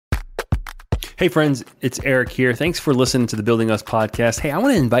Hey friends, it's Eric here. Thanks for listening to the Building Us podcast. Hey, I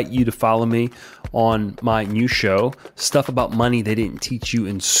want to invite you to follow me on my new show, Stuff About Money They Didn't Teach You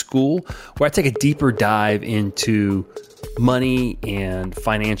in School, where I take a deeper dive into money and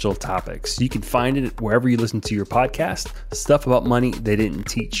financial topics. You can find it wherever you listen to your podcast, Stuff About Money They Didn't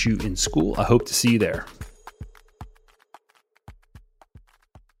Teach You in School. I hope to see you there.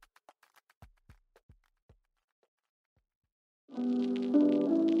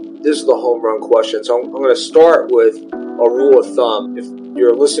 This is the home run question. So I'm going to start with a rule of thumb. If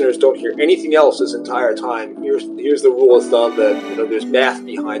your listeners don't hear anything else this entire time, here's the rule of thumb that, there's math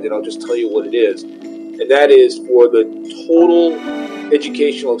behind it. I'll just tell you what it is. And that is for the total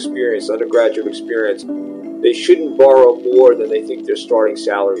educational experience, undergraduate experience, they shouldn't borrow more than they think their starting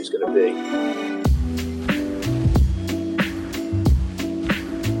salary is going to be.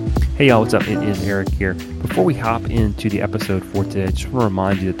 Hey y'all, what's up? It is Eric here. Before we hop into the episode for today, I just want to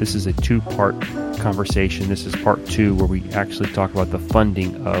remind you that this is a two-part conversation. This is part 2 where we actually talk about the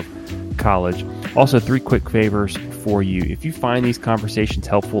funding of college. Also, 3 quick favors for you. If you find these conversations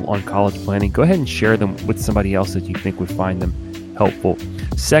helpful on college planning, go ahead and share them with somebody else that you think would find them helpful.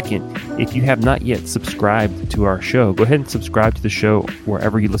 Second, if you have not yet subscribed to our show, go ahead and subscribe to the show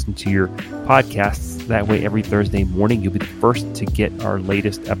wherever you listen to your podcasts. That way, every Thursday morning, you'll be the first to get our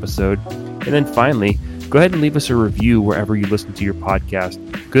latest episode. And then finally, go ahead and leave us a review wherever you listen to your podcast.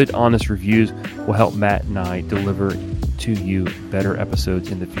 Good, honest reviews will help Matt and I deliver to you better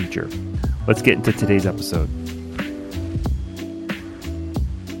episodes in the future. Let's get into today's episode.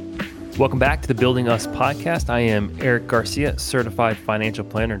 Welcome back to the Building Us podcast. I am Eric Garcia, certified financial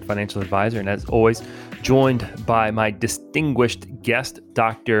planner and financial advisor, and as always, joined by my distinguished guest,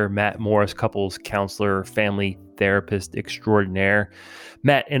 Dr. Matt Morris, couples counselor, family therapist extraordinaire.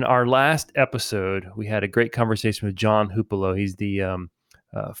 Matt, in our last episode, we had a great conversation with John Hupalo. He's the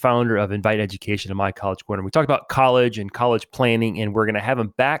founder of Invite Education in My College Corner. We talked about college and college planning, and we're going to have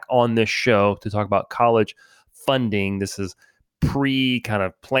him back on this show to talk about college funding. This is kind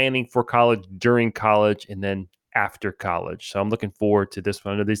of planning for college, during college, and then after college. So I'm looking forward to this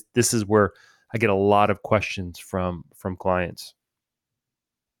one. I know this is where I get a lot of questions from clients.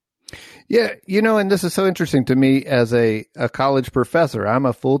 Yeah, and this is so interesting to me as a college professor. I'm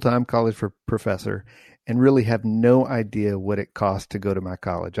a full-time college professor and really have no idea what it costs to go to my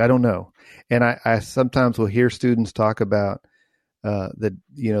college. I don't know. And I sometimes will hear students talk about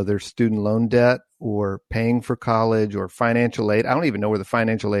their student loan debt or paying for college or financial aid. I don't even know where the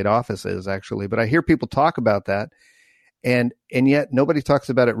financial aid office is actually, but I hear people talk about that. And yet nobody talks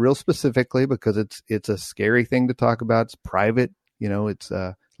about it real specifically because it's a scary thing to talk about. It's private. It's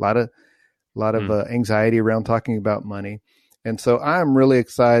a lot of anxiety around talking about money. And so I'm really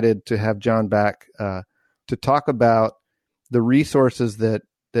excited to have John back to talk about the resources that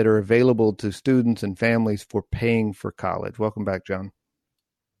are available to students and families for paying for college. Welcome back, John.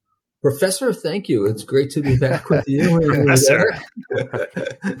 Professor, thank you. It's great to be back with you. Professor.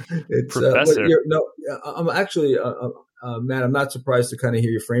 Professor. I'm actually, Matt, I'm not surprised to kind of hear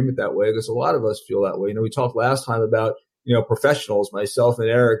you frame it that way because a lot of us feel that way. We talked last time about, professionals, myself and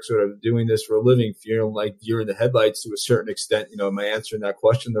Eric sort of doing this for a living, feeling like you're in the headlights to a certain extent. Am I answering that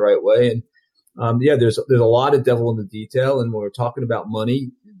question the right way? And there's a lot of devil in the detail. And when we're talking about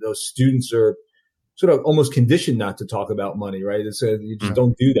money, those students are sort of almost conditioned not to talk about money, right? You just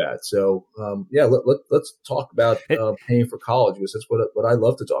don't do that. So, let's talk about paying for college because that's what I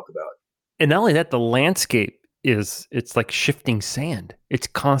love to talk about. And not only that, the landscape it's like shifting sand. It's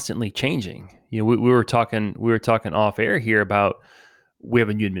constantly changing. We were talking off air here about we have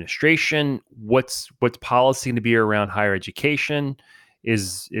a new administration. What's policy going to be around higher education?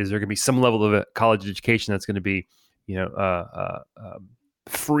 Is there going to be some level of a college education that's going to be,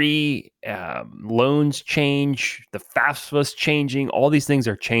 free? Loans change. The FAFSA's changing. All these things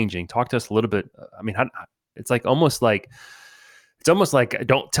are changing. Talk to us a little bit. It's almost like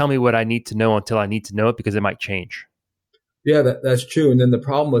don't tell me what I need to know until I need to know it because it might change. Yeah, that's true. And then the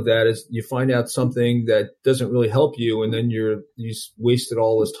problem with that is you find out something that doesn't really help you, and then you wasted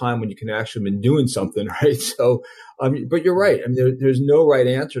all this time when you can actually been doing something, right? So, but you're right. There's no right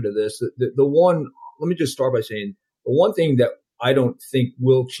answer to this. The one, let me just start by saying the one thing that I don't think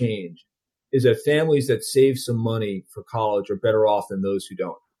will change is that families that save some money for college are better off than those who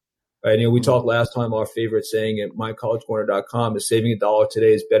don't. Right? We talked last time, our favorite saying at mycollegecorner.com is saving $1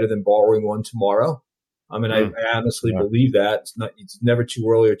 today is better than borrowing one tomorrow. I honestly believe that. It's never too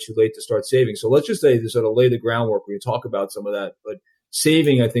early or too late to start saving. So let's just say to sort of lay the groundwork when you talk about some of that. But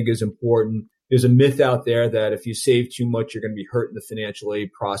saving, I think, is important. There's a myth out there that if you save too much, you're going to be hurt in the financial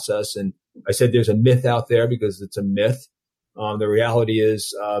aid process. And I said there's a myth out there because it's a myth. The reality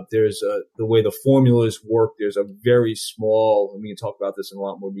is there's the way the formulas work. There's a very small, and we can talk about this in a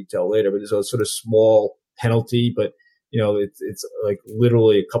lot more detail later, but there's a sort of small penalty, but it's like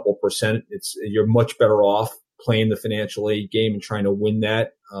literally a couple percent. You're much better off playing the financial aid game and trying to win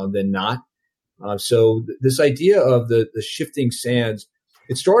that than not. So this idea of the shifting sands,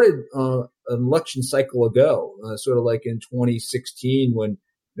 it started an election cycle ago, sort of like in 2016 when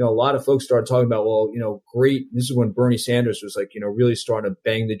a lot of folks started talking about, well, great. This is when Bernie Sanders was like, really starting to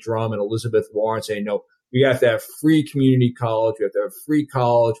bang the drum, and Elizabeth Warren saying, no, we have to have free community college. We have to have free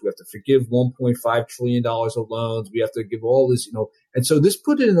college. We have to forgive $1.5 trillion of loans. We have to give all this, and so this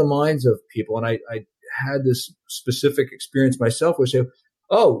put it in the minds of people. And I had this specific experience myself where I say,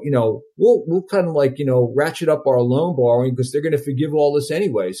 we'll kind of like, ratchet up our loan borrowing because they're going to forgive all this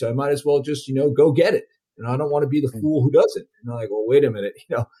anyway. So I might as well just, go get it. And I don't want to be the fool who doesn't. And I'm like, well, wait a minute,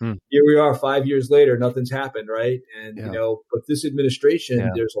 here we are 5 years later, nothing's happened, right? And, but this administration,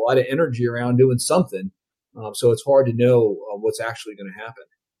 there's a lot of energy around doing something. So it's hard to know what's actually going to happen.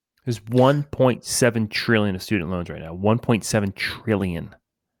 There's 1.7 trillion of student loans right now. 1.7 trillion.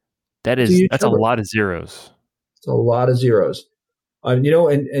 That's a lot of zeros. It's a lot of zeros.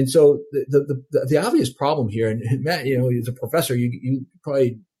 And so the obvious problem here, and Matt, as a professor, you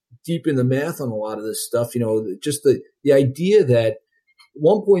probably deep in the math on a lot of this stuff, just the idea that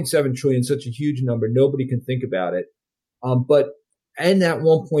 1.7 trillion is such a huge number, nobody can think about it. And that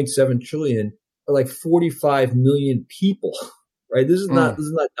 1.7 trillion are like 45 million people, right? This is not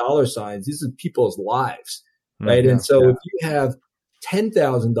dollar signs. This is people's lives, right? And so if you have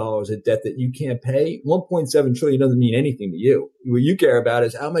 $10,000 of debt that you can't pay, 1.7 trillion doesn't mean anything to you. What you care about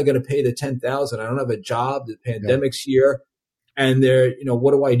is, how am I going to pay the 10,000? I don't have a job. The pandemic's here. And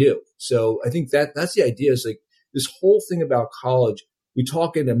what do I do? So I think that's the idea, is like this whole thing about college. We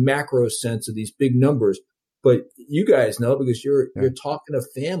talk in a macro sense of these big numbers, but you guys know, because you're talking to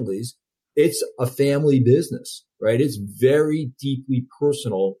families, it's a family business, right? It's very deeply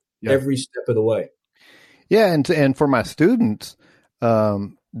personal every step of the way. Yeah. And for my students,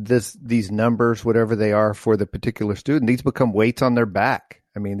 these numbers, whatever they are for the particular student, these become weights on their back.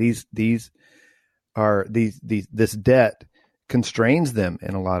 I mean, this debt constrains them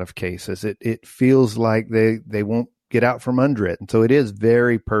in a lot of cases. It feels like they won't get out from under it. And so it is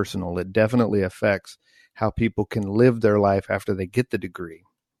very personal. It definitely affects how people can live their life after they get the degree.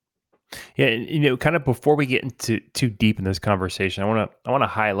 Yeah, kind of before we get into too deep in this conversation, I want to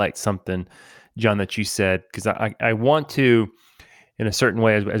highlight something, John, that you said, because I want to, in a certain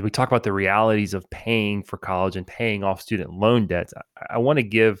way, as we talk about the realities of paying for college and paying off student loan debts, I want to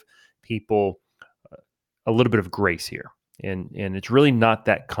give people a little bit of grace here. And it's really not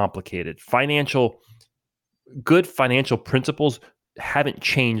that complicated. Good financial principles haven't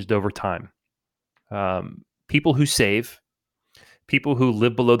changed over time. People who save, people who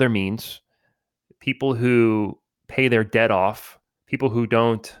live below their means, people who pay their debt off, people who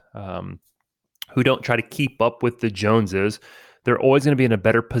don't try to keep up with the Joneses, they're always going to be in a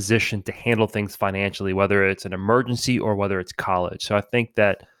better position to handle things financially, whether it's an emergency or whether it's college. So I think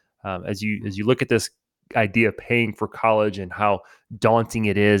that as you look at this idea of paying for college and how daunting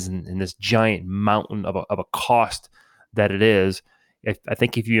it is, and this giant mountain of a cost that it is, I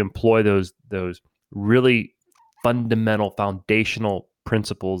think if you employ those really fundamental, foundational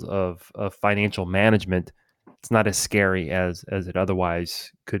principles of financial management, it's not as scary as it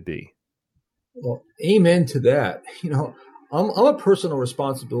otherwise could be. Well, amen to that. I'm a personal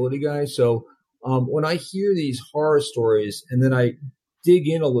responsibility guy, so when I hear these horror stories and then I dig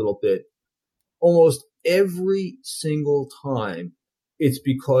in a little bit, almost every single time it's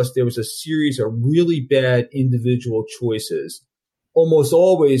because there was a series of really bad individual choices, almost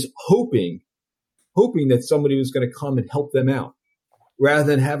always hoping that somebody was going to come and help them out, rather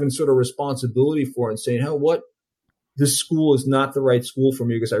than having sort of responsibility for it and saying, what, this school is not the right school for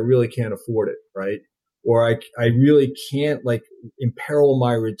me because I really can't afford it, right? Or I really can't imperil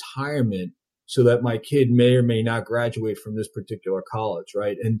my retirement so that my kid may or may not graduate from this particular college,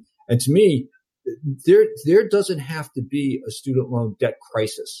 right? And to me, there doesn't have to be a student loan debt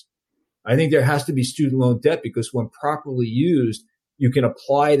crisis. I think there has to be student loan debt because when properly used, you can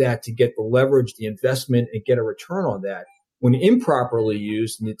apply that to get the leverage, the investment, and get a return on that. When improperly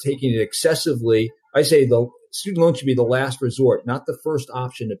used and you're taking it excessively, I say the student loan should be the last resort, not the first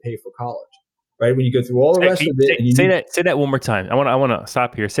option to pay for college. Right? When you go through all the rest of it. Say that one more time. I want to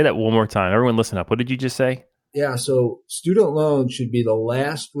stop here. Say that one more time. Everyone listen up. What did you just say? Yeah. So student loan should be the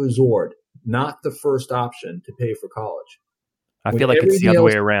last resort, not the first option to pay for college. I feel like it's the other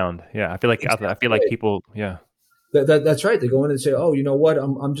way around. Yeah. I feel like people, yeah. That's right. They go in and say, oh, you know what?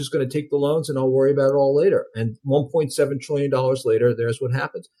 I'm just going to take the loans and I'll worry about it all later. And $1.7 trillion later, there's what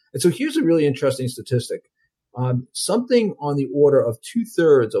happens. And so here's a really interesting statistic. Something on the order of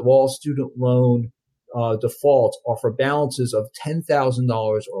 2/3 of all student loan defaults are for balances of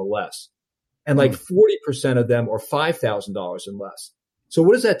 $10,000 or less. And like 40% of them are $5,000 and less. So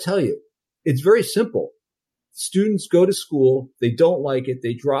what does that tell you? It's very simple. Students go to school, they don't like it,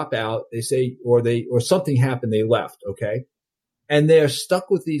 they drop out, they say, or something happened, they left, okay? And they're stuck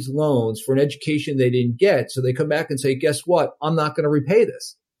with these loans for an education they didn't get. So they come back and say, guess what? I'm not going to repay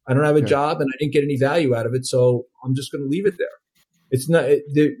this. I don't have a job and I didn't get any value out of it. So I'm just going to leave it there. It's not,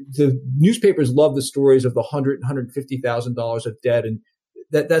 the newspapers love the stories of the $150,000 of debt. And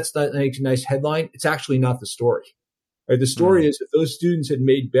that's not a nice headline. It's actually not the story. Right? The story is if those students had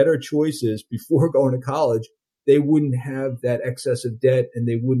made better choices before going to college, they wouldn't have that excess of debt and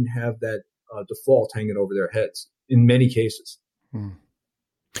they wouldn't have that default hanging over their heads in many cases.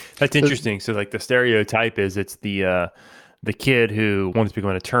 That's interesting. So like the stereotype is it's the kid who wants to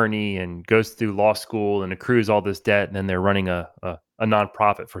become an attorney and goes through law school and accrues all this debt, and then they're running a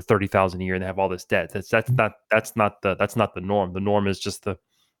nonprofit for $30,000 a year and they have all this debt. That's not the norm. The norm is just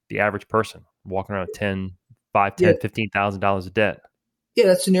the average person walking around with $15,000 of debt. Yeah,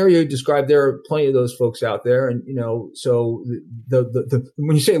 that scenario you described, there are plenty of those folks out there. And, so the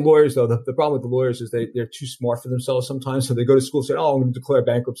when you say lawyers, though, the problem with the lawyers is they're too smart for themselves sometimes. So they go to school and say, oh, I'm going to declare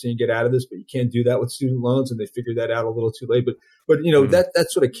bankruptcy and get out of this. But you can't do that with student loans. And they figure that out a little too late. But that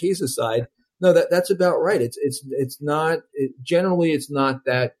sort of case aside, no, that's about right. Generally it's not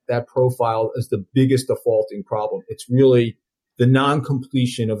that profile as the biggest defaulting problem. It's really the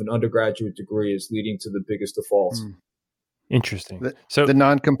non-completion of an undergraduate degree is leading to the biggest defaults. Interesting. So the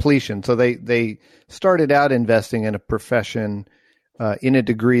non-completion. So they started out investing in a profession, in a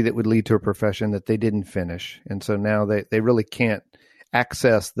degree that would lead to a profession that they didn't finish. And so now they really can't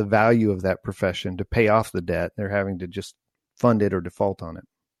access the value of that profession to pay off the debt. They're having to just fund it or default on it.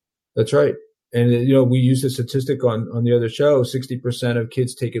 That's right. And, we use a statistic on the other show, 60% of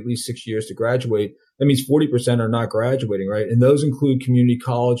kids take at least 6 years to graduate. That means 40% are not graduating, right? And those include community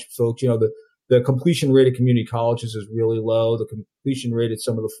college folks. The completion rate of community colleges is really low. The completion rate at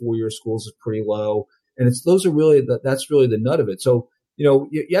some of the 4-year schools is pretty low. And that's really the nut of it. So,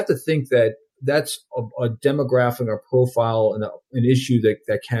 you have to think that that's a demographic, a profile, and an issue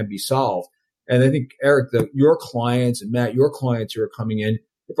that can be solved. And I think, Eric, your clients and Matt, your clients who are coming in,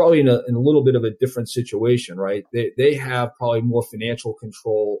 they're probably in a little bit of a different situation, right? They have probably more financial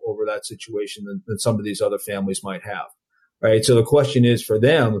control over that situation than some of these other families might have, right? So the question is for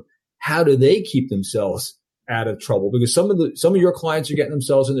them, how do they keep themselves out of trouble? Because some of your clients are getting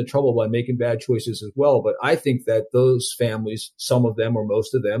themselves into trouble by making bad choices as well. But I think that those families, some of them or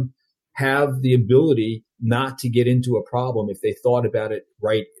most of them, have the ability not to get into a problem if they thought about it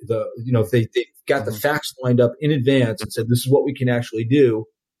right. If they got the facts lined up in advance and said, this is what we can actually do.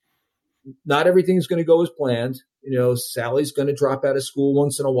 Not everything's going to go as planned. Sally's going to drop out of school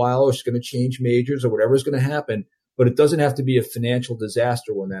once in a while, or she's going to change majors, or whatever's going to happen. But it doesn't have to be a financial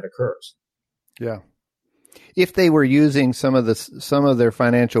disaster when that occurs. Yeah. If they were using some of their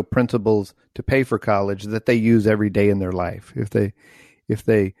financial principles to pay for college that they use every day in their life, if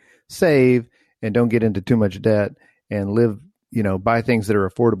they save and don't get into too much debt and live, buy things that are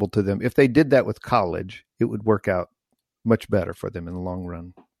affordable to them, if they did that with college, it would work out much better for them in the long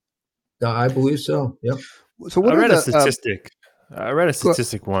run. I believe so. Yep. So I read a statistic. I read a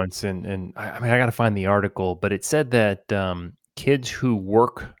statistic once, and I got to find the article, but it said that kids who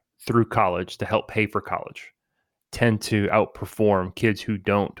work through college to help pay for college tend to outperform kids who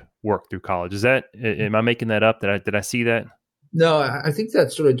don't work through college. Am I making that up? Did I see that? No, I think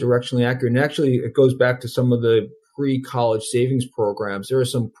that's sort of directionally accurate. And actually, it goes back to some of the pre-college savings programs. There are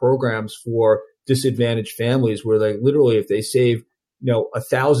some programs for disadvantaged families where they literally, if they save,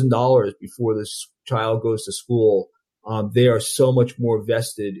 $1,000 before this child goes to school, they are so much more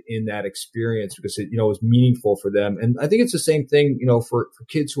vested in that experience because it, is meaningful for them. And I think it's the same thing, for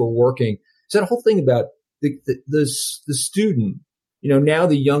kids who are working. It's that whole thing about the student, now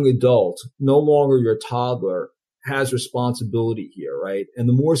the young adult, no longer your toddler, has responsibility here, right? And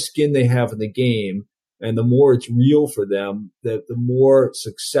the more skin they have in the game and the more it's real for them, the more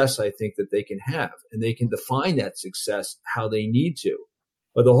success I think that they can have. And they can define that success how they need to.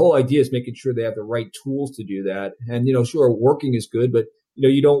 But the whole idea is making sure they have the right tools to do that. And, sure, working is good, but,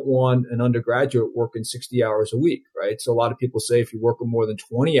 you don't want an undergraduate working 60 hours a week, right? So a lot of people say if you're working more than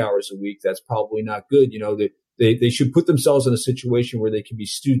 20 hours a week, that's probably not good. They should put themselves in a situation where they can be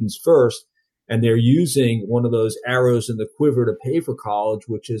students first, and they're using one of those arrows in the quiver to pay for college,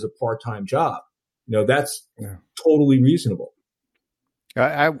 which is a part-time job. That's totally reasonable.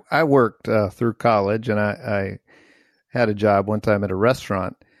 I worked through college, and I had a job one time at a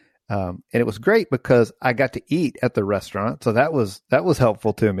restaurant, and it was great because I got to eat at the restaurant, so that was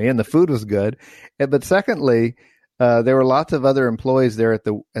helpful to me, and the food was good. But secondly, there were lots of other employees there at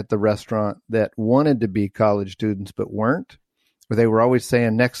the restaurant that wanted to be college students but weren't, or they were always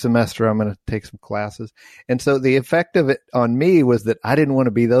saying, next semester I'm going to take some classes. And so the effect of it on me was that I didn't want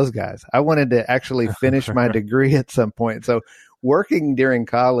to be those guys. I wanted to actually finish my degree at some point. So working during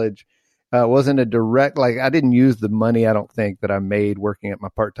college wasn't a direct, I didn't use the money, I don't think, that I made working at my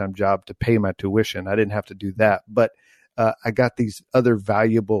part-time job to pay my tuition. I didn't have to do that. But I got these other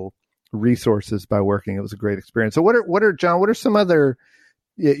valuable resources by working. It was a great experience. So John, what are some other,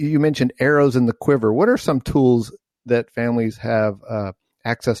 you mentioned arrows in the quiver. What are some tools that families have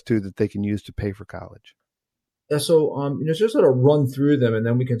access to that they can use to pay for college? Yeah, so just sort of run through them, and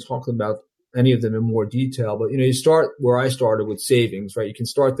then we can talk about any of them in more detail. But, you start where I started with savings, right? You can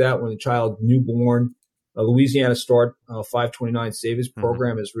start that when the child newborn. Louisiana Start 529 Savings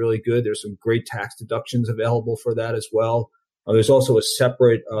Program is really good. There's some great tax deductions available for that as well. There's also a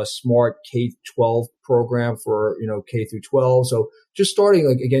separate Smart K-12 program for, K through 12. So just starting,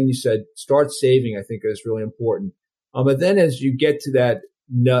 again, you said, start saving, I think is really important. But then as you get to that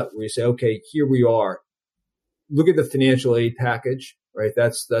nut where you say, okay, here we are, look at the financial aid package, right?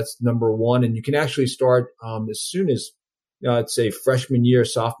 That's number one. And you can actually start as soon as, I'd say freshman year,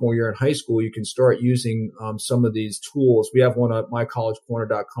 sophomore year in high school, you can start using some of these tools. We have one at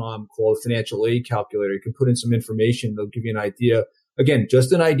mycollegecorner.com called a financial aid calculator. You can put in some information. They'll give you an idea. Again,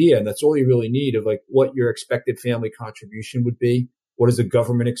 just an idea. And that's all you really need of what your expected family contribution would be. What does the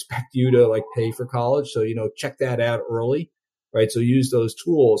government expect you to pay for college? So, check that out early, right? So use those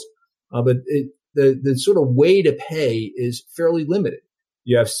tools. But the sort of way to pay is fairly limited.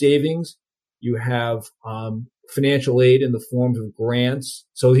 You have savings, you have financial aid in the forms of grants.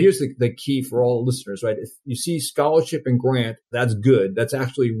 So here's the key for all listeners, right? If you see scholarship and grant, that's good. That's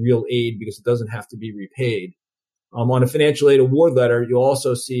actually real aid because it doesn't have to be repaid. On a financial aid award letter, you'll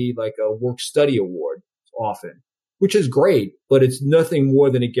also see a work study award often, which is great, but it's nothing more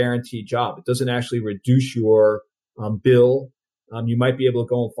than a guaranteed job. It doesn't actually reduce your bill. You might be able to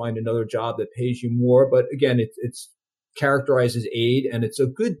go and find another job that pays you more, but again, it's characterized as aid, and it's a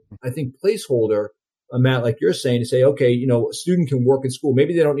good, I think, placeholder, Matt, like you're saying, to say, okay, a student can work in school.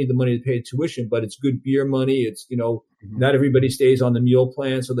 Maybe they don't need the money to pay tuition, but it's good beer money. It's, not everybody stays on the meal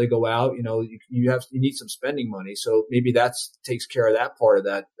plan, so they go out. You need some spending money, so maybe takes care of that part of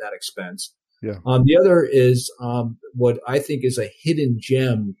that expense. Yeah. The other is what I think is a hidden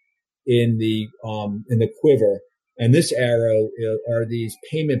gem in the quiver, and this arrow are these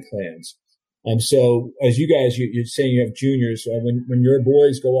payment plans. So as you guys, you're saying you have juniors, when your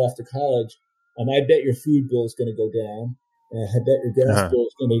boys go off to college, I bet your food bill is going to go down. I bet your gas bill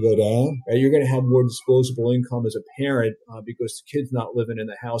is going to go down. Right? You're going to have more disposable income as a parent because the kid's not living in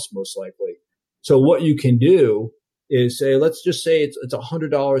the house most likely. So what you can do is say, let's just say it's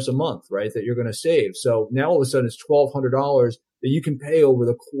 $100 a month, right, that you're going to save. So now all of a sudden it's $1,200 that you can pay over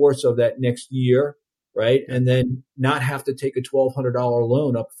the course of that next year, right, and then not have to take a $1,200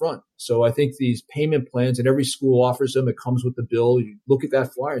 loan up front. So I think these payment plans, and every school offers them, it comes with the bill. You look at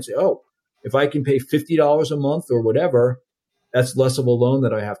that flyer and say, oh, if I can pay $50 a month or whatever, that's less of a loan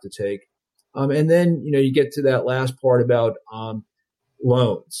that I have to take. And then, you get to that last part about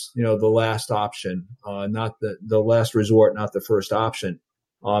loans, the last option, not the last resort, not the first option.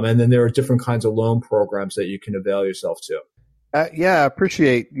 And then there are different kinds of loan programs that you can avail yourself to. I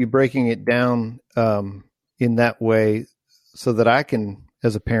appreciate you breaking it down in that way so that I can,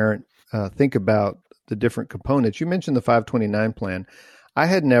 as a parent, think about the different components. You mentioned the 529 plan. I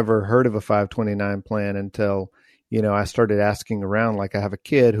had never heard of a 529 plan until, I started asking around. I have a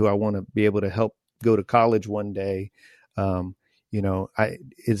kid who I want to be able to help go to college one day.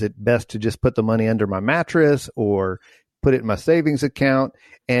 Is it best to just put the money under my mattress or put it in my savings account?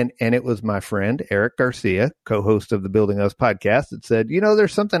 And it was my friend, Eric Garcia, co-host of the Building Us podcast, that said,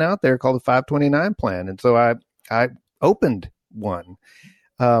 there's something out there called the 529 plan. And so I opened one.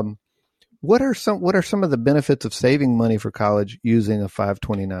 What are some of the benefits of saving money for college using a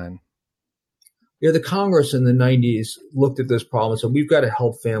 529? Yeah, the Congress in the 90s looked at this problem and said, we've got to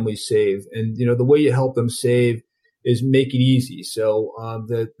help families save. And, the way you help them save is make it easy. So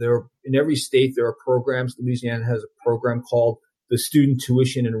there in every state, there are programs. Louisiana has a program called the Student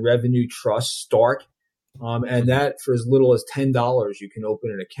Tuition and Revenue Trust, START. And that for as little as $10, you can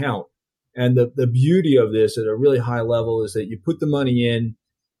open an account. And the beauty of this at a really high level is that you put the money in,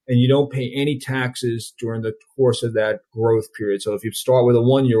 and you don't pay any taxes during the course of that growth period. So if you start with a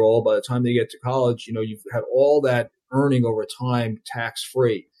 1-year-old, by the time they get to college, you've had all that earning over time tax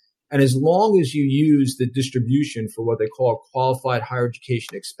free. And as long as you use the distribution for what they call a qualified higher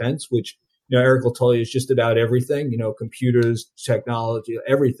education expense, which, Eric will tell you is just about everything, computers, technology,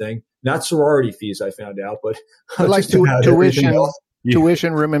 everything, not sorority fees, I found out, but like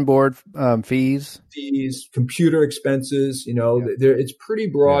tuition, room and board fees, computer expenses, it's pretty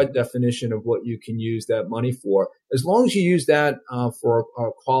broad definition of what you can use that money for. As long as you use that for a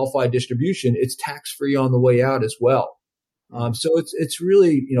qualified distribution, it's tax free on the way out as well. So it's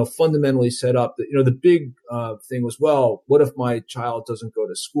really, fundamentally set up that, the big thing was, well, what if my child doesn't go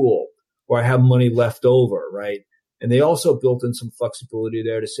to school or I have money left over, right? And they also built in some flexibility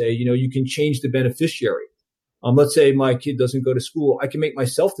there to say, you can change the beneficiary. Let's say my kid doesn't go to school. I can make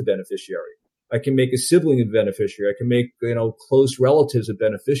myself the beneficiary. I can make a sibling a beneficiary. I can make, close relatives a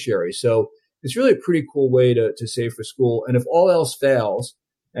beneficiary. So it's really a pretty cool way to save for school. And if all else fails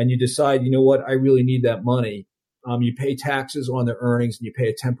and you decide, what, I really need that money, you pay taxes on the earnings and you pay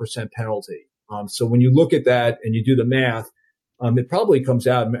a 10% penalty. So when you look at that and you do the math, it probably comes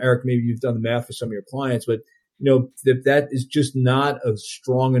out, and Eric, maybe you've done the math for some of your clients, but that is just not a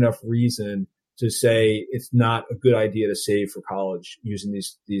strong enough reason to say it's not a good idea to save for college using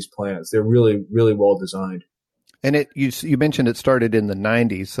these plans. They're really, really well designed. And you mentioned it started in the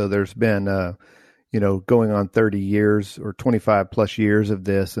 90s, so there's been going on 30 years or 25 plus years of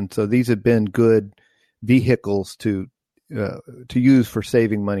this, and so these have been good vehicles to use for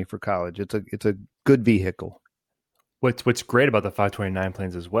saving money for college. It's a good vehicle. What's great about the 529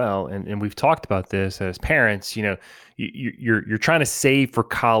 plans as well, and we've talked about this as parents, you're trying to save for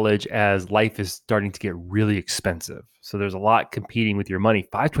college as life is starting to get really expensive. So there's a lot competing with your money.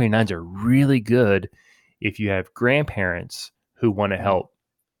 529s are really good if you have grandparents who want to help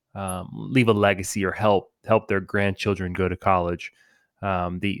leave a legacy or help their grandchildren go to college.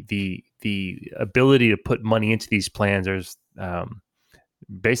 The ability to put money into these plans is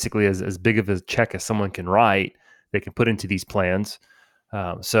basically as big of a check as someone can write. They can put into these plans.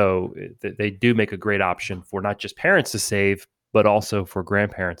 So they do make a great option for not just parents to save, but also for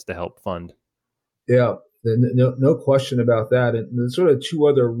grandparents to help fund. Yeah, no question about that. And there's sort of three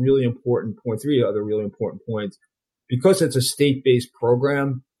other really important points. Because it's a state-based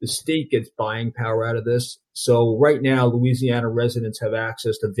program, the state gets buying power out of this. So right now, Louisiana residents have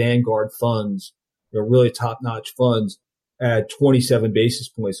access to Vanguard funds, really top-notch funds, at 27 basis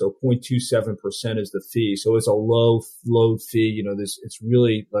points. So 0.27% is the fee. So it's a low fee. It's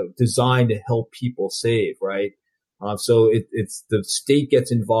really designed to help people save, right? So it's the state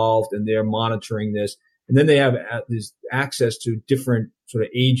gets involved and they're monitoring this. And then they have this access to different sort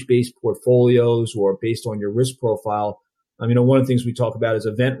of age-based portfolios or based on your risk profile. One of the things we talk about is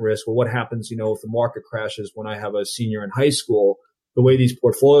event risk. Well, what happens, if the market crashes when I have a senior in high school? The way these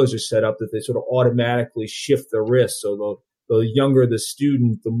portfolios are set up, that they sort of automatically shift the risk. So the younger the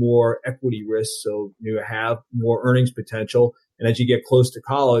student, the more equity risk. So you have more earnings potential. And as you get close to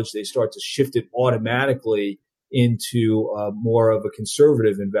college, they start to shift it automatically into more of a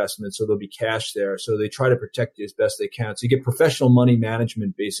conservative investment. So there'll be cash there. So they try to protect you as best they can. So you get professional money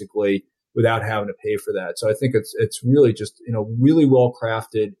management basically without having to pay for that. So I think it's really just, really well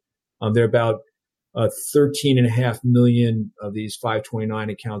crafted. There are about 13.5 million of these 529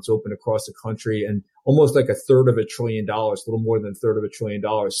 accounts open across the country, and almost like $1/3 trillion, a little more than $1/3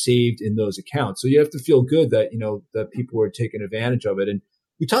 trillion saved in those accounts. So you have to feel good that, that people are taking advantage of it. And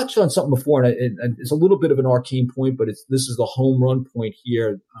we touched on something before, and it's a little bit of an arcane point, but this is the home run point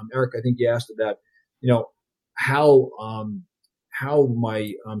here. Eric, I think you asked about, how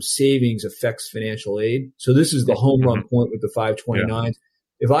my savings affects financial aid. So this is the home run point with the 529s. Yeah.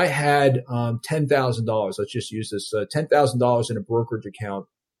 If I had $10,000, let's just use this, $10,000 in a brokerage account,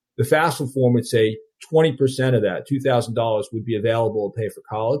 the FAFSA form would say 20% of that, $2,000, would be available to pay for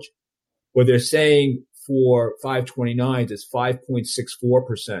college. What they're saying for 529s is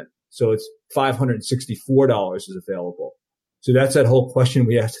 5.64%. So it's $564 is available. So that's that whole question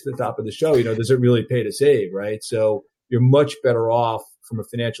we asked at the top of the show. Does it really pay to save, right? So you're much better off from a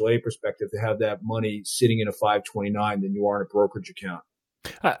financial aid perspective to have that money sitting in a 529 than you are in a brokerage account.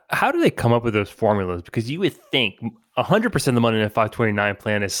 How do they come up with those formulas? Because you would think 100% of the money in a 529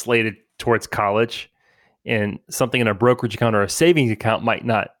 plan is slated towards college, and something in a brokerage account or a savings account might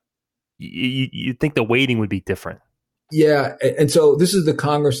not. You'd think the weighting would be different. Yeah. And so this is the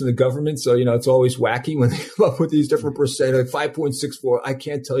Congress and the government. So, it's always wacky when they come up with these different percent, like 5.64. I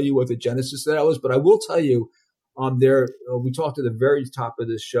can't tell you what the genesis of that was, but I will tell you, we talked at the very top of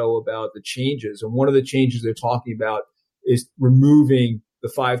this show about the changes. And one of the changes they're talking about is removing the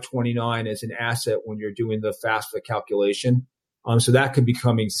 529 as an asset when you're doing the FAFSA calculation. So that could be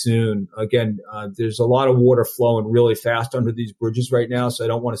coming soon. Again, there's a lot of water flowing really fast under these bridges right now. So I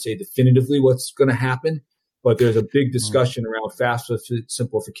don't want to say definitively what's going to happen, but there's a big discussion around FAFSA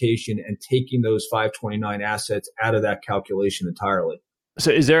simplification and taking those 529 assets out of that calculation entirely.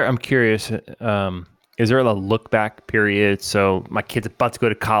 So I'm curious, is there a look back period? So my kid's about to go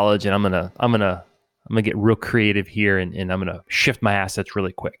to college and I'm gonna get real creative here and I'm gonna shift my assets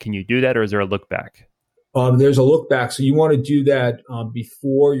really quick. Can you do that, or is there a look back? There's a look back. So you want to do that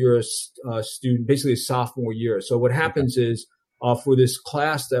before you're a student, basically a sophomore year. So what happens is for this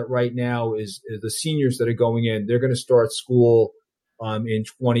class that right now is the seniors that are going in, they're going to start school in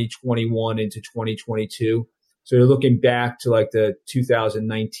 2021 into 2022. So they're looking back to like the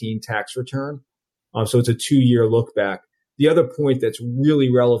 2019 tax return. So it's a 2-year look back. The other point that's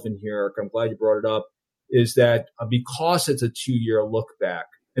really relevant here, Eric, I'm glad you brought it up, is that because it's a 2-year look back,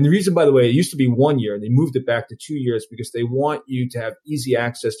 and the reason, by the way, it used to be 1 year and they moved it back to 2 years because they want you to have easy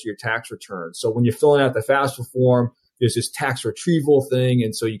access to your tax return. So when you're filling out the FAFSA form, there's this tax retrieval thing.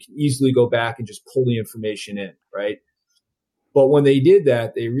 And so you can easily go back and just pull the information in, right? But when they did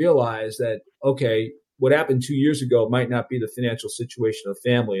that, they realized that, okay, what happened 2 years ago might not be the financial situation of the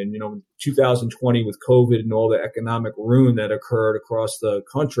family. And, 2020 with COVID and all the economic ruin that occurred across the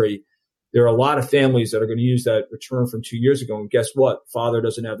country, there are a lot of families that are going to use that return from 2 years ago. And guess what? Father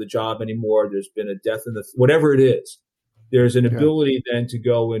doesn't have the job anymore. There's been a death in whatever it is. There's an ability then to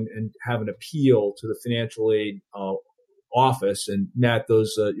go and have an appeal to the financial aid office. And Matt,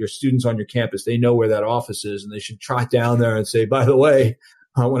 those your students on your campus, they know where that office is, and they should trot down there and say, by the way,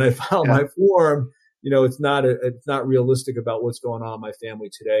 when I file my form, it's not realistic about what's going on in my family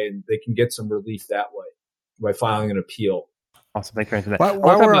today, and they can get some relief that way by filing an appeal. Awesome. Thank you for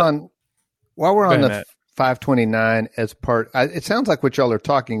that. While we're on the 529 as part, it sounds like what y'all are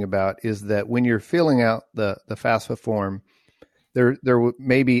talking about is that when you're filling out the FAFSA form, there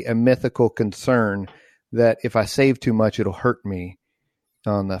may be a mythical concern that if I save too much, it'll hurt me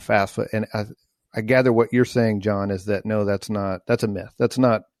on the FAFSA. And I gather what you're saying, John, is that no, that's a myth. That's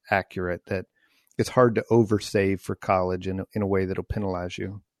not accurate. That it's hard to oversave for college in a way that'll penalize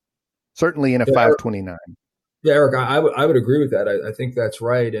you. Certainly in a 529. Yeah, Eric, I would agree with that. I think that's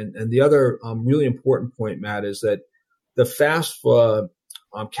right. And the other really important point, Matt, is that the FAFSA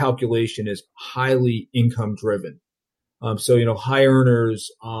calculation is highly income driven. So, high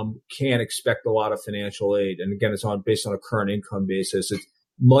earners can't expect a lot of financial aid. And again, it's based on a current income basis. It's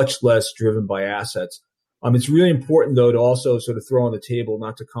much less driven by assets. It's really important, though, to also sort of throw on the table,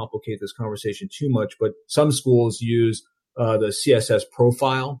 not to complicate this conversation too much, but some schools use the CSS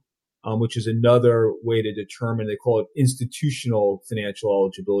profile, which is another way to determine, they call it institutional financial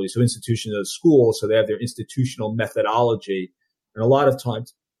eligibility. So institution of the school, so they have their institutional methodology. And a lot of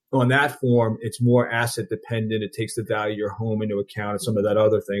times on that form, it's more asset dependent. It takes the value of your home into account and some of that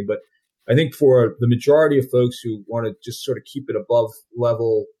other thing. But I think for the majority of folks who want to just sort of keep it above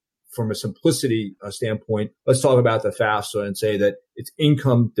level from a simplicity standpoint, let's talk about the FAFSA and say that it's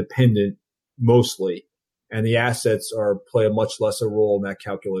income dependent mostly. And the assets play a much lesser role in that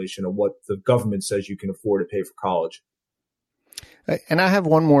calculation of what the government says you can afford to pay for college. And I have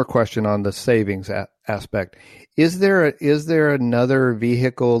one more question on the savings aspect. Is there another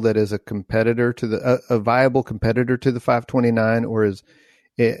vehicle that is a competitor to a viable competitor to the 529, or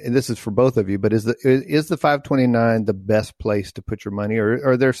this is for both of you, but is the 529 the best place to put your money, or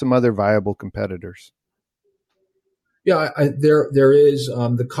are there some other viable competitors? Yeah, there is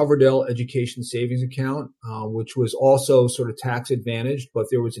the Coverdell Education Savings Account, which was also sort of tax advantaged, but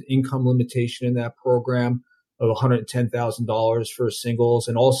there was an income limitation in that program of $110,000 for singles,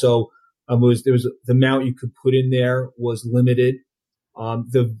 and also the amount you could put in there was limited.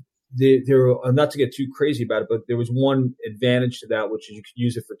 There not to get too crazy about it, but there was one advantage to that, which is you could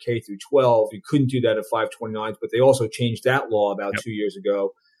use it for K through 12. You couldn't do that at 529s, but they also changed that law about 2 years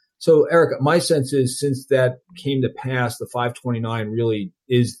ago. So, Eric, my sense is since that came to pass, the 529 really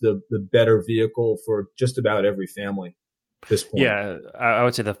is the better vehicle for just about every family at this point. Yeah, I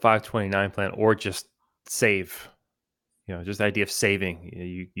would say the 529 plan, or just save. Just the idea of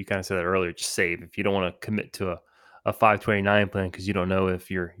saving. You kind of said that earlier, just save. If you don't want to commit to a 529 plan because you don't know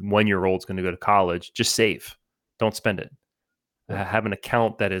if your 1-year-old's going to go to college, just save. Don't spend it. Have an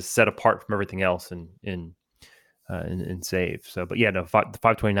account that is set apart from everything else and save. So, but yeah, no, the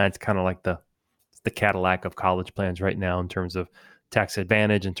 529 is kind of like the Cadillac of college plans right now in terms of tax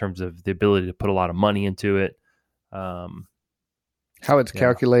advantage, in terms of the ability to put a lot of money into it. How it's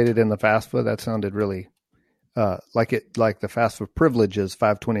calculated in the FAFSA, that sounded really like the FAFSA privileges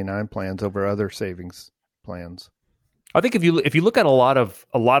 529 plans over other savings plans. I think if you look at a lot of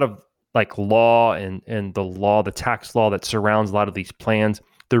like law and the tax law that surrounds a lot of these plans,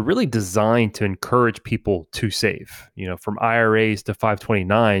 they're really designed to encourage people to save. From IRAs to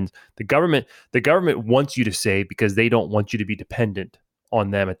 529s, the government wants you to save because they don't want you to be dependent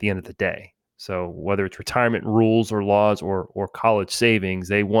on them at the end of the day. So whether it's retirement rules or laws or college savings,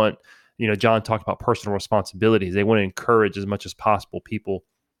 they want, John talked about personal responsibilities. They want to encourage as much as possible people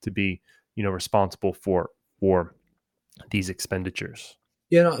to be, responsible for these expenditures.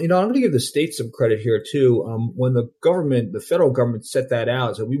 I'm going to give the state some credit here too. When the federal government set that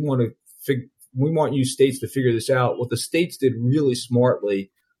out, so we want you states to figure this out. What the states did really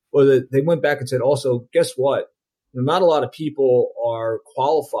smartly was they went back and said, also, guess what? Not a lot of people are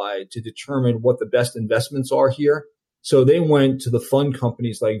qualified to determine what the best investments are here. So they went to the fund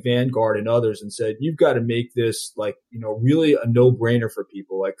companies like Vanguard and others and said, you've got to make this really a no-brainer for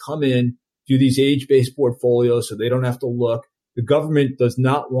people. Like, come in, do these age-based portfolios so they don't have to look. The government does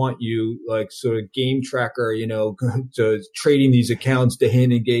not want you sort of game tracker, to trading these accounts day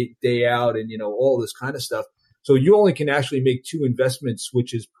in and day out and, all this kind of stuff. So you only can actually make 2 investment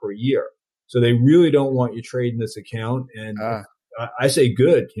switches per year. So they really don't want you trading this account. And I say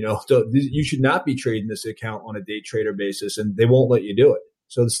good, you should not be trading this account on a day trader basis, and they won't let you do it.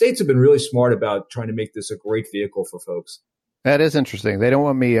 So the states have been really smart about trying to make this a great vehicle for folks. That is interesting. They don't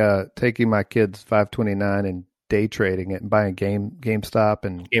want me taking my kids 529 and day trading it and buying GameStop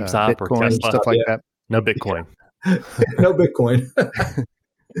and Bitcoin or and stuff like that. No Bitcoin. No Bitcoin.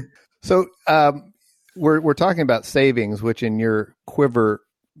 So we're talking about savings, which in your quiver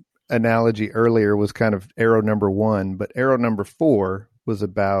analogy earlier was kind of arrow number 1, but arrow number 4 was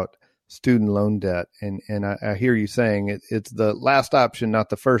about student loan debt. And I hear you saying it's the last option, not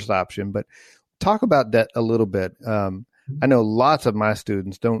the first option, but talk about debt a little bit. I know lots of my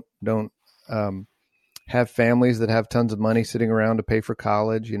students don't have families that have tons of money sitting around to pay for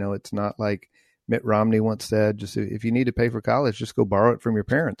college. It's not like Mitt Romney once said, just if you need to pay for college, just go borrow it from your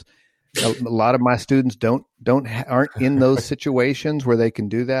parents. A lot of my students aren't in those situations where they can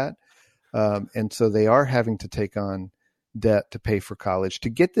do that. And so they are having to take on debt to pay for college to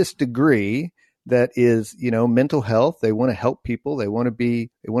get this degree that is, mental health. They want to help people. They want to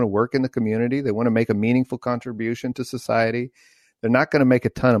work in the community. They want to make a meaningful contribution to society. They're not going to make a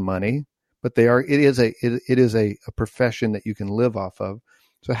ton of money, but it is a profession that you can live off of.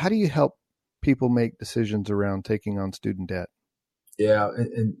 So how do you help people make decisions around taking on student debt? Yeah,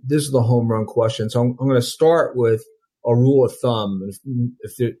 and this is the home run question. So I'm going to start with a rule of thumb.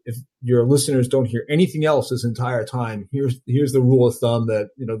 If your listeners don't hear anything else this entire time, here's the rule of thumb that,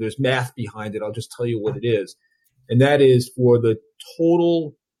 there's math behind it. I'll just tell you what it is. And that is for the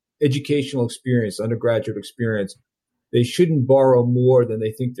total educational experience, undergraduate experience, they shouldn't borrow more than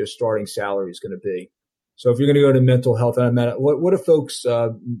they think their starting salary is going to be. So if you're going to go to mental health, what are folks,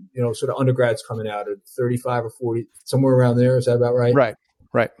 sort of undergrads coming out at 35 or 40, somewhere around there? Is that about right? Right.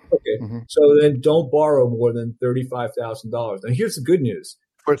 Okay. Mm-hmm. So then don't borrow more than $35,000. Now here's the good news.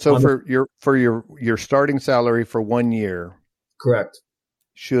 For your starting salary for 1 year, correct,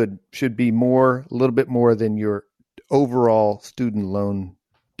 should be a little bit more than your overall student loan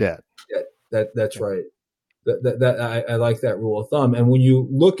debt. Yeah, that's right. I like that rule of thumb. And when you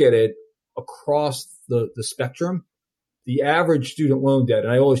look at it across the spectrum, the average student loan debt,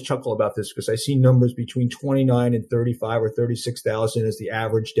 and I always chuckle about this because I see numbers between 29 and 35 or 36,000 as the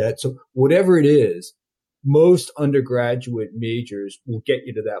average debt. So whatever it is, most undergraduate majors will get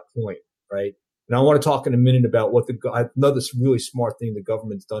you to that point, right? And I want to talk in a minute about another really smart thing the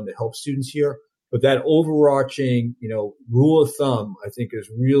government's done to help students here. But that overarching, rule of thumb, I think is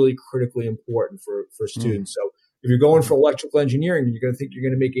really critically important for students. So if you're going for electrical engineering, you're going to think you're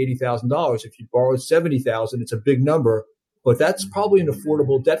going to make $80,000. If you borrow $70,000, it's a big number, but that's probably an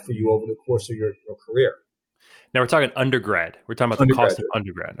affordable debt for you over the course of your career. Now we're talking undergrad. We're talking about the cost of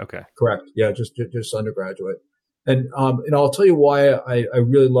undergrad. Okay. Correct. Yeah. Just undergraduate. And I'll tell you why I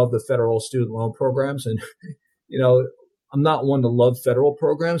really love the federal student loan programs. And, I'm not one to love federal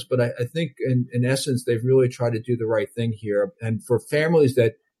programs, but I think in essence, they've really tried to do the right thing here. And for families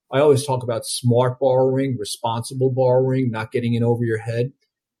that I always talk about smart borrowing, responsible borrowing, not getting in over your head.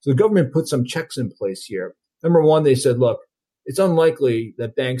 So the government put some checks in place here. Number one, they said, look, it's unlikely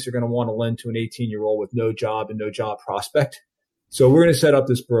that banks are going to want to lend to an 18-year-old with no job and no job prospect. So we're going to set up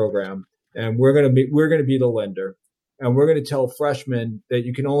this program and we're going to be the lender. And we're going to tell freshmen that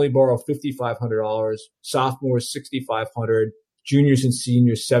you can only borrow $5,500, sophomores $6,500, juniors and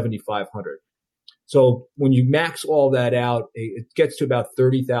seniors $7,500. So when you max all that out, it gets to about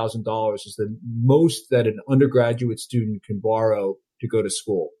 $30,000 is the most that an undergraduate student can borrow to go to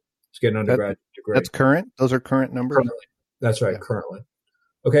school. to get an undergraduate degree. That's current? Those are current numbers? Currently. That's right, currently.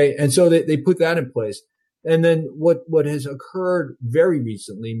 Okay, and so they put that in place. And then what has occurred very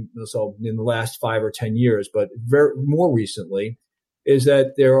recently, so in the last 5 or 10 years, but more recently, is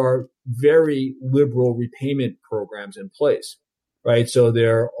that there are very liberal repayment programs in place, right? So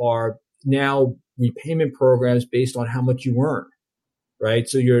there are now repayment programs based on how much you earn, right?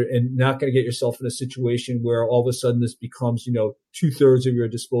 So you're not going to get yourself in a situation where all of a sudden this becomes, 2/3 of your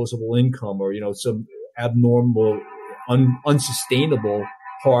disposable income, or, some abnormal, unsustainable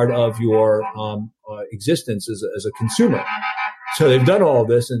part of your existence as a consumer. So they've done all of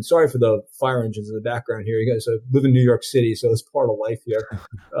this, and sorry for the fire engines in the background here. You guys live in New York City, so it's part of life here.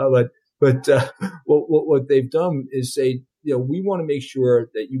 What they've done is say, we want to make sure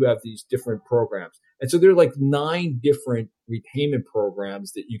that you have these different programs. And so there are like 9 different repayment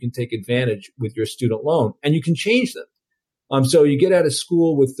programs that you can take advantage with your student loan, and you can change them. So you get out of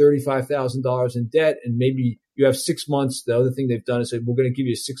school with $35,000 in debt, and maybe you have 6 months. The other thing they've done is say, we're going to give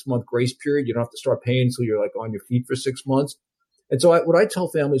you a 6-month grace period. You don't have to start paying until you're like on your feet for 6 months. And so what I tell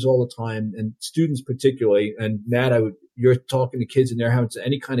families all the time, and students particularly, and Matt, you're talking to kids and they're having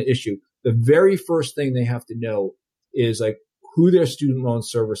any kind of issue. The very first thing they have to know is like who their student loan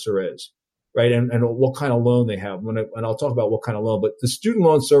servicer is, right? And what kind of loan they have. And I'll talk about what kind of loan, but the student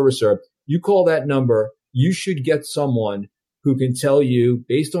loan servicer, you call that number, you should get someone who can tell you,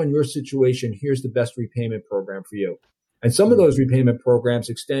 based on your situation, here's the best repayment program for you. And some of those repayment programs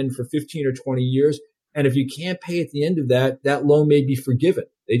extend for 15 or 20 years. And if you can't pay at the end of that, that loan may be forgiven.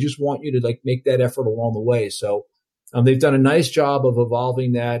 They just want you to make that effort along the way. So they've done a nice job of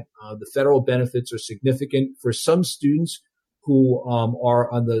evolving that. The federal benefits are significant for some students who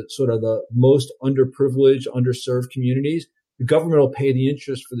are on the sort of the most underprivileged, underserved communities. The government will pay the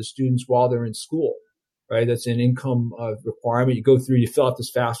interest for the students while they're in school, right? That's an income requirement. You go through, you fill out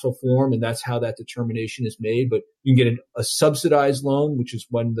this FAFSA form, and that's how that determination is made. But you can get a subsidized loan, which is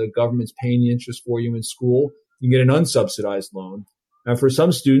when the government's paying the interest for you in school. You can get an unsubsidized loan. And for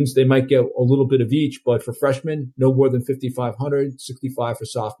some students, they might get a little bit of each, but for freshmen, no more than $5,500, $65 for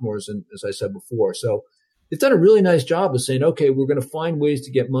sophomores, and as I said before. So they've done a really nice job of saying, okay, we're going to find ways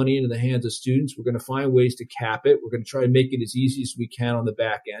to get money into the hands of students. We're going to find ways to cap it. We're going to try to make it as easy as we can on the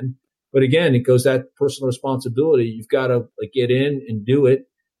back end. But again, it goes that personal responsibility. You've got to get in and do it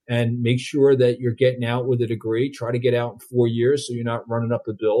and make sure that you're getting out with a degree. Try to get out in 4 years so you're not running up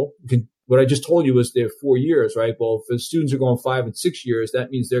the bill. What I just told you was they're 4 years, right? Well, if the students are going 5 and 6 years, that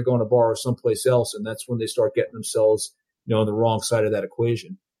means they're going to borrow someplace else. And that's when they start getting themselves, on the wrong side of that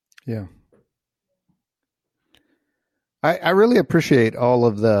equation. Yeah. I really appreciate all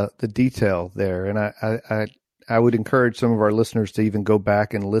of the detail there. And I would encourage some of our listeners to even go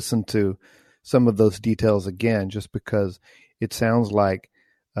back and listen to some of those details again, just because it sounds like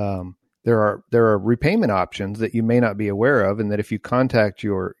there are repayment options that you may not be aware of, and that if you contact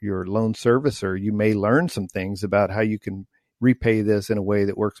your loan servicer, you may learn some things about how you can repay this in a way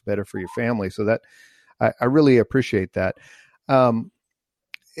that works better for your family. So that I really appreciate that.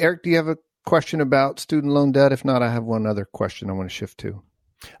 Eric, do you have a question about student loan debt? If not, I have one other question I want to shift to.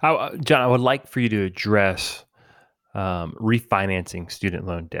 John, I would like for you to address refinancing student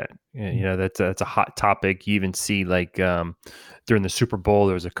loan debt. That's a hot topic. You even see during the Super Bowl,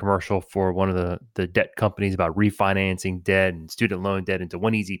 there was a commercial for one of the debt companies about refinancing debt and student loan debt into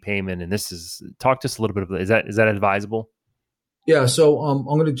one easy payment. And talk to us a little bit about, is that advisable? Yeah. So I'm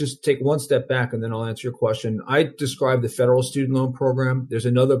going to just take one step back and then I'll answer your question. I described the federal student loan program. There's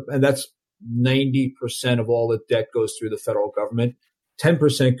another, and that's 90% of all the debt goes through the federal government.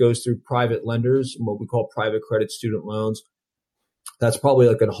 10% goes through private lenders, what we call private credit student loans. That's probably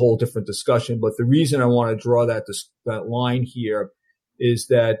a whole different discussion. But the reason I want to draw that line here is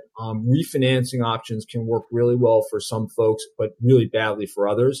that refinancing options can work really well for some folks, but really badly for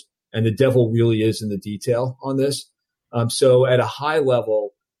others. And the devil really is in the detail on this. So at a high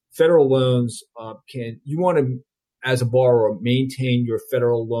level, federal loans you want to, as a borrower, maintain your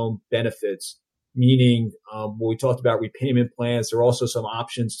federal loan benefits. Meaning, when we talked about repayment plans, there are also some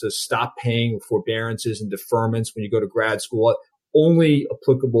options to stop paying forbearances and deferments when you go to grad school, only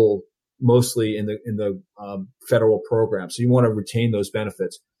applicable mostly in the federal program. So you want to retain those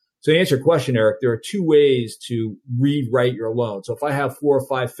benefits. So to answer your question, Eric, there are 2 ways to rewrite your loan. So if I have 4 or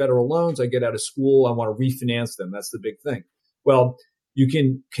 5 federal loans, I get out of school, I want to refinance them. That's the big thing. Well, you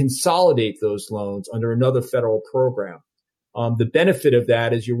can consolidate those loans under another federal program. The benefit of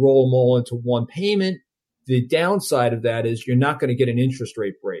that is you roll them all into one payment. The downside of that is you're not going to get an interest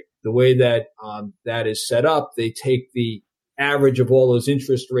rate break. The way that that is set up, they take the average of all those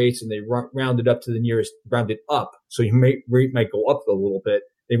interest rates and they round it up to the nearest, round it up. So your rate might go up a little bit.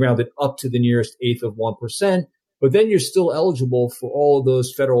 They round it up to the nearest eighth of 1%. But then you're still eligible for all of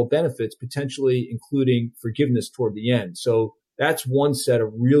those federal benefits, potentially including forgiveness toward the end. So that's one set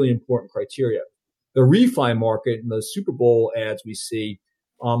of really important criteria. The refi market and the Super Bowl ads we see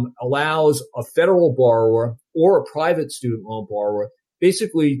allows a federal borrower or a private student loan borrower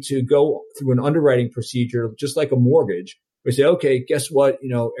basically to go through an underwriting procedure, just like a mortgage. We say, okay, guess what?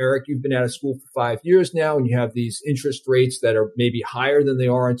 Eric, you've been out of school for 5 years now, and you have these interest rates that are maybe higher than they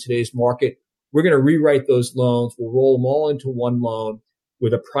are in today's market. We're going to rewrite those loans. We'll roll them all into one loan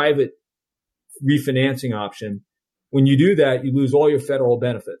with a private refinancing option. When you do that, you lose all your federal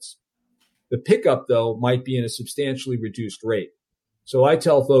benefits. The pickup, though, might be in a substantially reduced rate. So I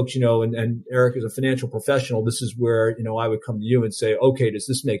tell folks, and Eric is a financial professional, this is where, I would come to you and say, okay, does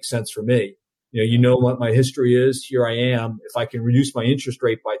this make sense for me? You know what my history is. Here I am. If I can reduce my interest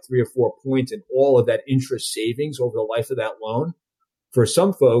rate by 3 or 4 points and all of that interest savings over the life of that loan, for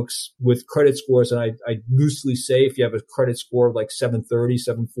some folks with credit scores, and I loosely say if you have a credit score of like 730,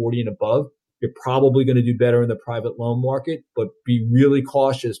 740 and above, you're probably going to do better in the private loan market, but be really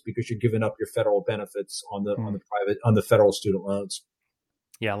cautious because you're giving up your federal benefits on the federal student loans.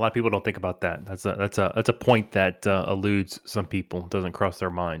 Yeah, a lot of people don't think about that. That's a point that eludes some people, doesn't cross their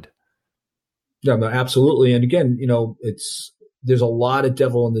mind. Yeah, no, absolutely. And again, there's a lot of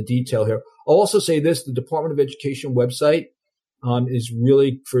devil in the detail here. I'll also say this: the Department of Education website is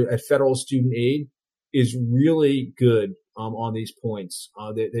really at federal student aid is really good on these points.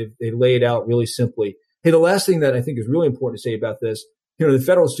 They lay it out really simply. Hey, the last thing that I think is really important to say about this, the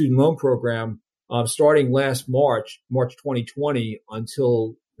federal student loan program, starting last March 2020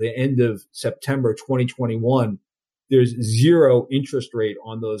 until the end of September 2021, there's zero interest rate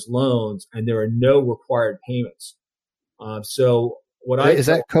on those loans and there are no required payments. Is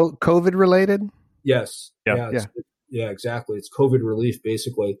that COVID related? Yes. Yeah, exactly. It's COVID relief,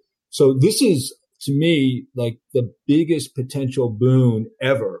 basically. So this is, to me, like the biggest potential boon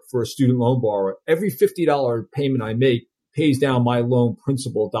ever for a student loan borrower. Every $50 payment I make pays down my loan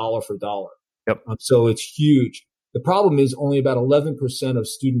principal dollar for dollar. Yep. So it's huge. The problem is only about 11% of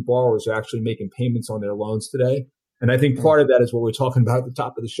student borrowers are actually making payments on their loans today. And I think part of that is what we're talking about at the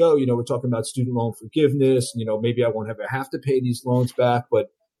top of the show. We're talking about student loan forgiveness. Maybe I won't ever have to pay these loans back, but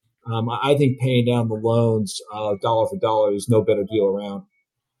I think paying down the loans dollar for dollar is no better deal around.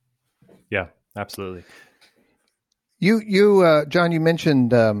 Yeah, absolutely. You John, you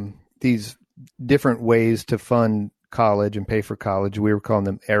mentioned these different ways to fund college and pay for college. We were calling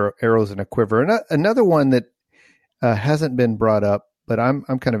them arrows in a quiver. And another one that hasn't been brought up, but I'm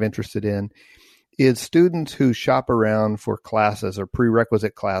kind of interested in, is students who shop around for classes or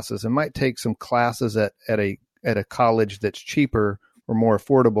prerequisite classes and might take some classes at a college that's cheaper or more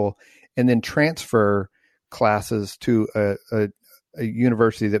affordable, and then transfer classes to a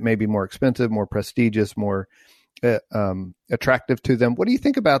university that may be more expensive, more prestigious, more attractive to them. What do you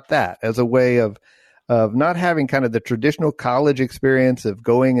think about that as a way of not having kind of the traditional college experience of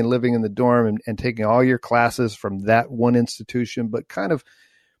going and living in the dorm and taking all your classes from that one institution, but kind of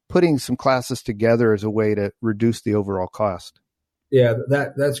putting some classes together as a way to reduce the overall cost? Yeah,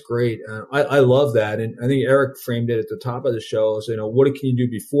 that's great. I love that. And I think Eric framed it at the top of the show as, what can you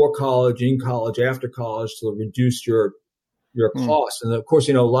do before college, in college, after college to reduce your costs? And of course,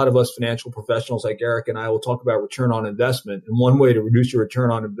 a lot of us financial professionals like Eric and I will talk about return on investment. And one way to reduce your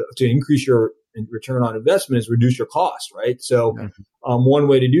to increase your return on investment is reduce your costs, right? So, one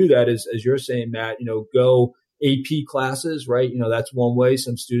way to do that is, as you're saying, Matt, go AP classes, right? That's one way.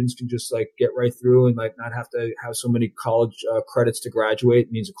 Some students can just get right through and not have to have so many college credits to graduate.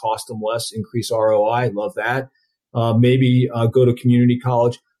 It means it costs them less, increase ROI. Love that. Maybe go to community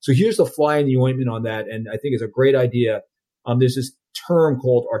college. So here's the fly in the ointment on that. And I think it's a great idea. There's this term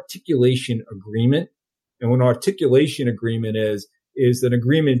called articulation agreement. And what an articulation agreement is an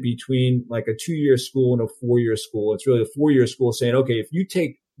agreement between a 2-year school and a 4-year school. It's really a 4-year school saying, okay, if you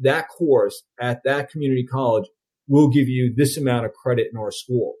take that course at that community college, we'll give you this amount of credit in our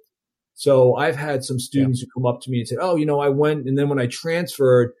school. So I've had some students who come up to me and say, I went, and then when I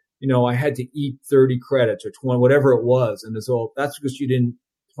transferred, I had to eat 30 credits or 20, whatever it was. And so that's because you didn't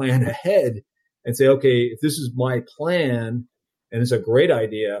plan ahead and say, okay, if this is my plan and it's a great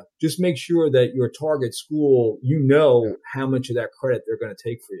idea, just make sure that your target school, how much of that credit they're going to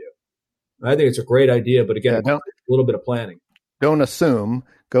take for you. I think it's a great idea, but again, a little bit of planning. Don't assume.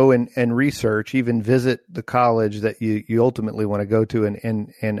 Go and research, even visit the college that you ultimately want to go to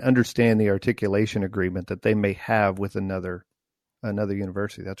and understand the articulation agreement that they may have with another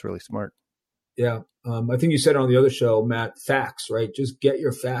university. That's really smart. Yeah. I think you said on the other show, Matt, facts, right? Just get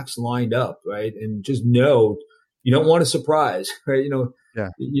your facts lined up, right? And just know you don't want a surprise, right? Yeah.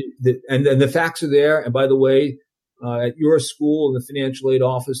 And the facts are there. And by the way, at your school in the financial aid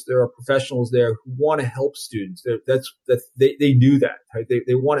office, there are professionals there who want to help students. They do that, right?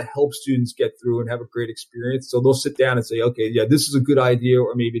 They want to help students get through and have a great experience. So they'll sit down and say, okay, yeah, this is a good idea,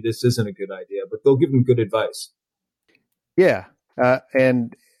 or maybe this isn't a good idea, but they'll give them good advice. Yeah.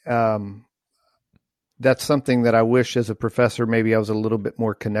 That's something that I wish as a professor, maybe I was a little bit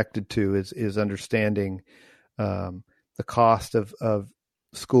more connected to is understanding, the cost of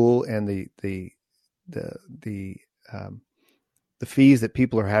school and the fees that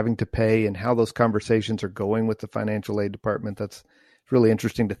people are having to pay and how those conversations are going with the financial aid department. That's really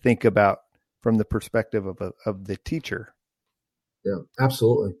interesting to think about from the perspective of the teacher. Yeah,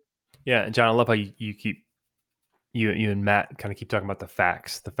 absolutely. Yeah. John, I love how you keep, you and Matt kind of keep talking about the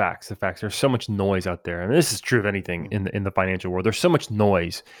facts. There's so much noise out there. I mean, this is true of anything in the financial world. There's so much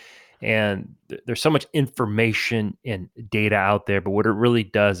noise and there's so much information and data out there, but what it really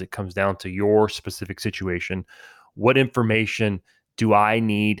does, it comes down to your specific situation. What information do I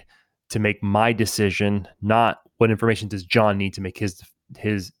need to make my decision? Not what information does John need to make his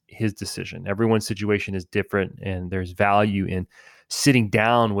decision. Everyone's situation is different, and there's value in sitting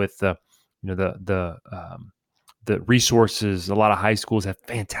down with the resources. A lot of high schools have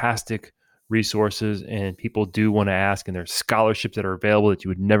fantastic resources, and people do want to ask, and there's scholarships that are available that you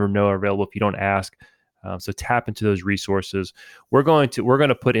would never know are available if you don't ask. So tap into those resources. We're going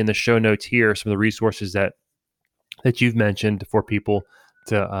to put in the show notes here some of the resources that you've mentioned for people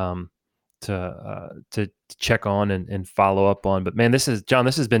to check on and follow up on. But man, this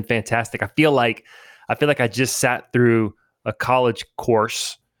has been fantastic. I feel like I just sat through a college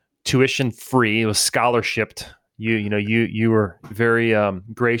course, tuition free. It was scholarshiped. You were very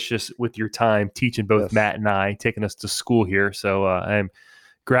gracious with your time teaching both Yes. Matt and I, taking us to school here. So I'm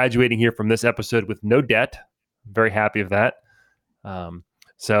graduating here from this episode with no debt. I'm very happy of that.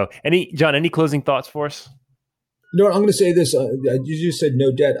 So John, any closing thoughts for us? You know what, I'm going to say this. You just said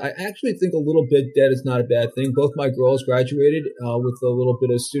no debt. I actually think a little bit debt is not a bad thing. Both my girls graduated with a little bit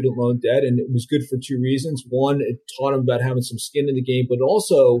of student loan debt, and it was good for two reasons. One, it taught them about having some skin in the game, but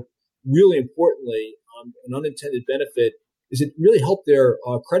also, really importantly, an unintended benefit is it really helped their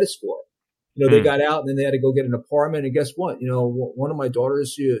credit score. They got out and then they had to go get an apartment. And guess what? One of my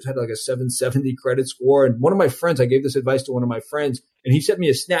daughters, she had like a 770 credit score. And one of my friends, I gave this advice to one of my friends, and he sent me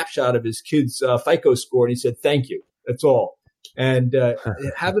a snapshot of his kid's FICO score. And he said, thank you. That's all. And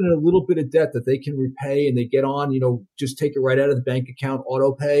having a little bit of debt that they can repay and they get on, just take it right out of the bank account,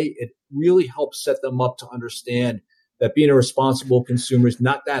 auto pay. It really helps set them up to understand that being a responsible consumer is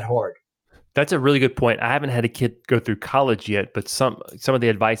not that hard. That's a really good point. I haven't had a kid go through college yet, but some of the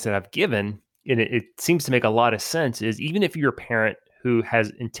advice that I've given, and it seems to make a lot of sense, is even if you're a parent who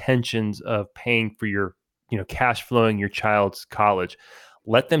has intentions of paying for your, cash flowing your child's college,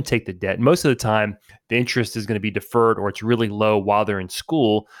 let them take the debt. Most of the time, the interest is going to be deferred or it's really low while they're in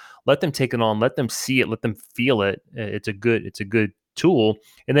school. Let them take it on, let them see it, let them feel it. It's a good tool.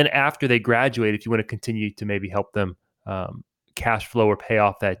 And then after they graduate, if you want to continue to maybe help them cash flow or pay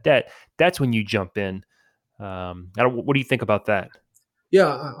off that debt, that's when you jump in. What do you think about that?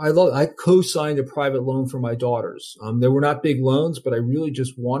 Yeah, I co-signed a private loan for my daughters. They were not big loans, but I really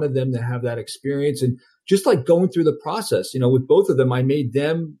just wanted them to have that experience. And just like going through the process, with both of them, I made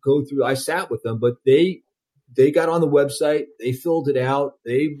them go through, I sat with them, but they got on the website, they filled it out,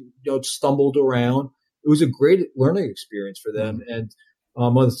 they stumbled around. It was a great learning experience for them. Mm-hmm. And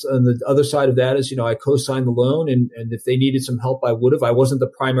on the other side of that is, I co-signed the loan, and if they needed some help, I would have. I wasn't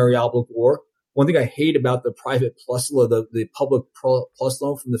the primary obligor. One thing I hate about the private plus loan, the public plus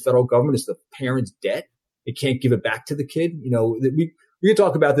loan from the federal government, is the parent's debt. They can't give it back to the kid. We can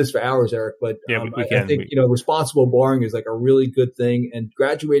talk about this for hours, Eric, but yeah, I think responsible borrowing is like a really good thing, and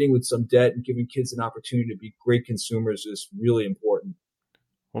graduating with some debt and giving kids an opportunity to be great consumers is really important.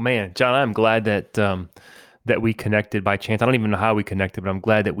 Well, man, John, I'm glad that we connected by chance. I don't even know how we connected, but I'm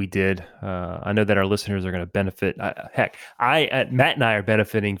glad that we did. I know that our listeners are going to benefit. Matt and I are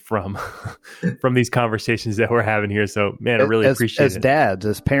benefiting from these conversations that we're having here. So, man, I really appreciate it. As dads,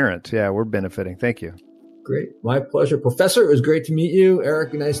 as parents, yeah, we're benefiting. Thank you. Great. My pleasure. Professor, it was great to meet you.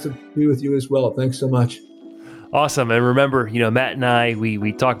 Eric, nice to be with you as well. Thanks so much. Awesome. And remember, Matt and I,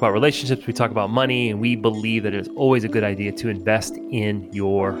 we talk about relationships, we talk about money, and we believe that it's always a good idea to invest in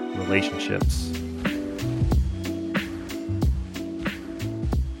your relationships.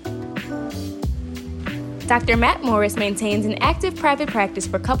 Dr. Matt Morris maintains an active private practice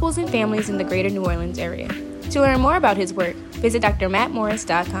for couples and families in the greater New Orleans area. To learn more about his work, visit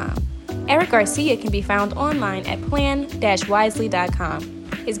drmattmorris.com. Eric Garcia can be found online at plan-wisely.com.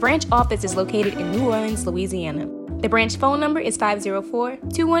 His branch office is located in New Orleans, Louisiana. The branch phone number is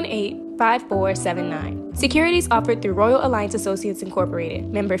 504-218-5479. Securities offered through Royal Alliance Associates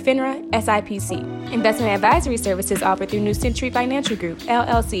Incorporated, member FINRA, SIPC. Investment advisory services offered through New Century Financial Group,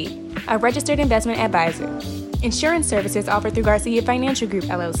 LLC, a registered investment advisor. Insurance services offered through Garcia Financial Group,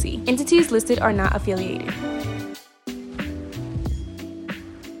 LLC. Entities listed are not affiliated.